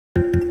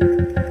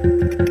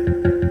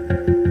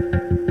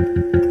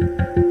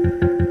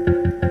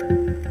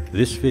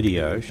This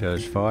video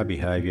shows fire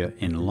behaviour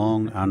in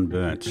long,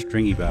 unburnt,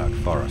 stringy-bark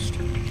forest.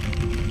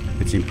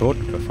 It's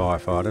important for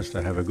firefighters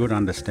to have a good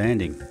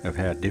understanding of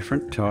how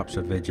different types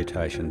of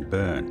vegetation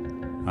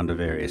burn under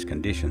various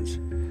conditions,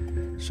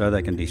 so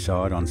they can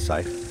decide on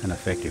safe and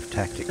effective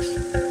tactics.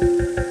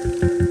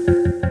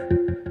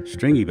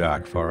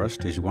 Stringy-bark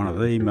forest is one of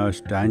the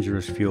most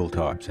dangerous fuel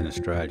types in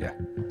Australia.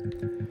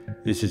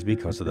 This is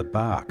because of the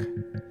bark,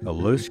 a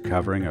loose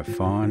covering of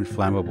fine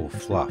flammable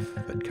fluff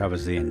that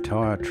covers the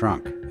entire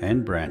trunk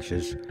and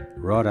branches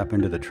right up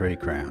into the tree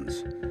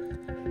crowns.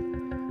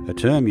 A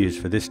term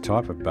used for this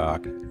type of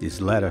bark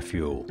is ladder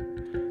fuel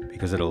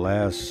because it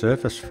allows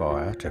surface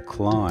fire to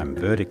climb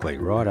vertically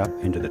right up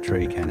into the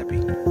tree canopy.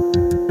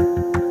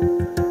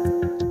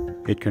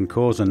 It can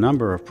cause a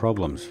number of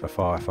problems for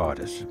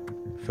firefighters.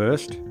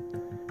 First,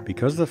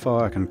 because the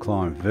fire can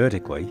climb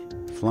vertically,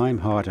 flame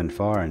height and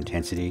fire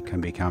intensity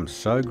can become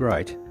so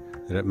great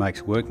that it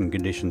makes working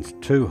conditions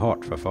too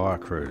hot for fire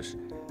crews,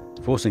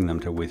 forcing them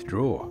to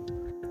withdraw.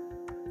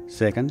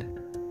 Second,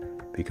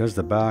 because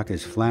the bark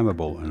is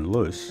flammable and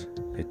loose,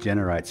 it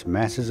generates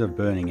masses of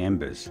burning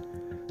embers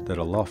that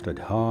are lofted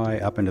high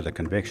up into the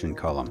convection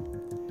column,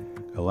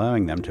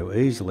 allowing them to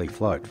easily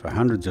float for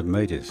hundreds of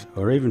metres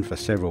or even for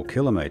several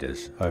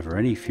kilometres over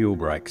any fuel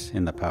breaks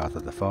in the path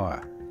of the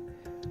fire.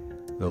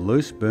 The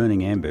loose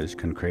burning embers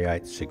can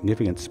create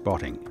significant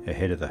spotting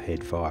ahead of the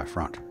head fire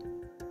front.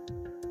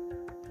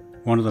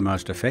 One of the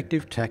most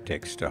effective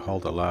tactics to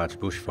halt a large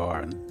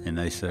bushfire in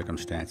these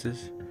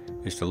circumstances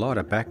is to light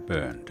a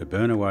backburn to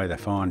burn away the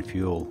fine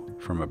fuel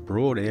from a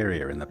broad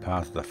area in the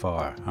path of the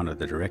fire under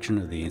the direction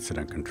of the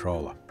incident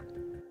controller.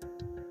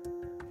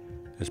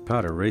 As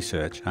part of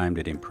research aimed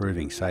at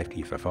improving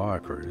safety for fire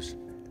crews,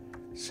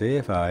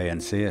 CFA and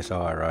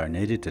CSIRO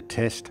needed to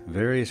test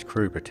various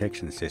crew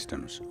protection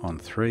systems on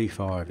 3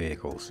 fire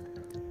vehicles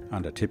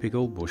under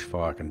typical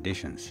bushfire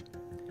conditions.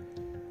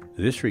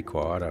 This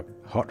required a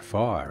hot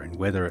fire in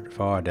weather at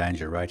fire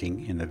danger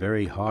rating in the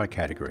very high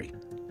category.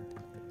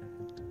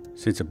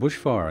 Since a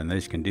bushfire in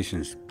these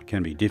conditions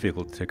can be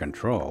difficult to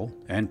control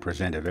and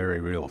present a very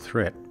real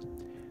threat,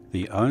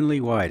 the only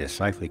way to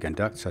safely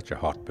conduct such a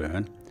hot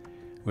burn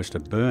was to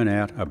burn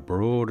out a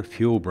broad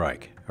fuel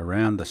break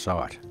around the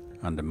site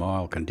under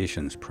mild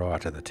conditions prior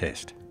to the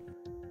test.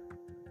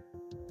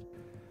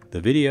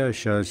 The video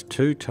shows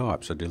 2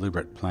 types of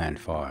deliberate planned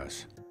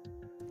fires.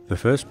 The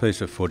first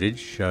piece of footage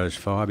shows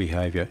fire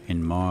behaviour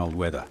in mild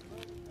weather.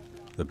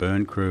 The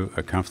burn crew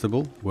are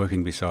comfortable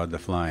working beside the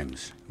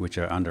flames, which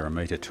are under 1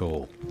 metre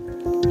tall.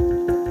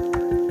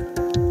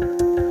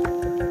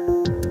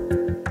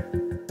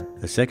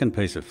 The second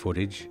piece of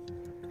footage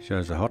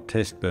shows a hot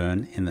test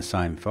burn in the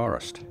same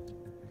forest.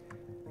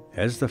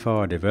 As the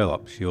fire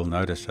develops, you'll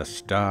notice a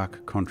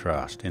stark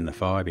contrast in the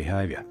fire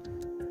behaviour.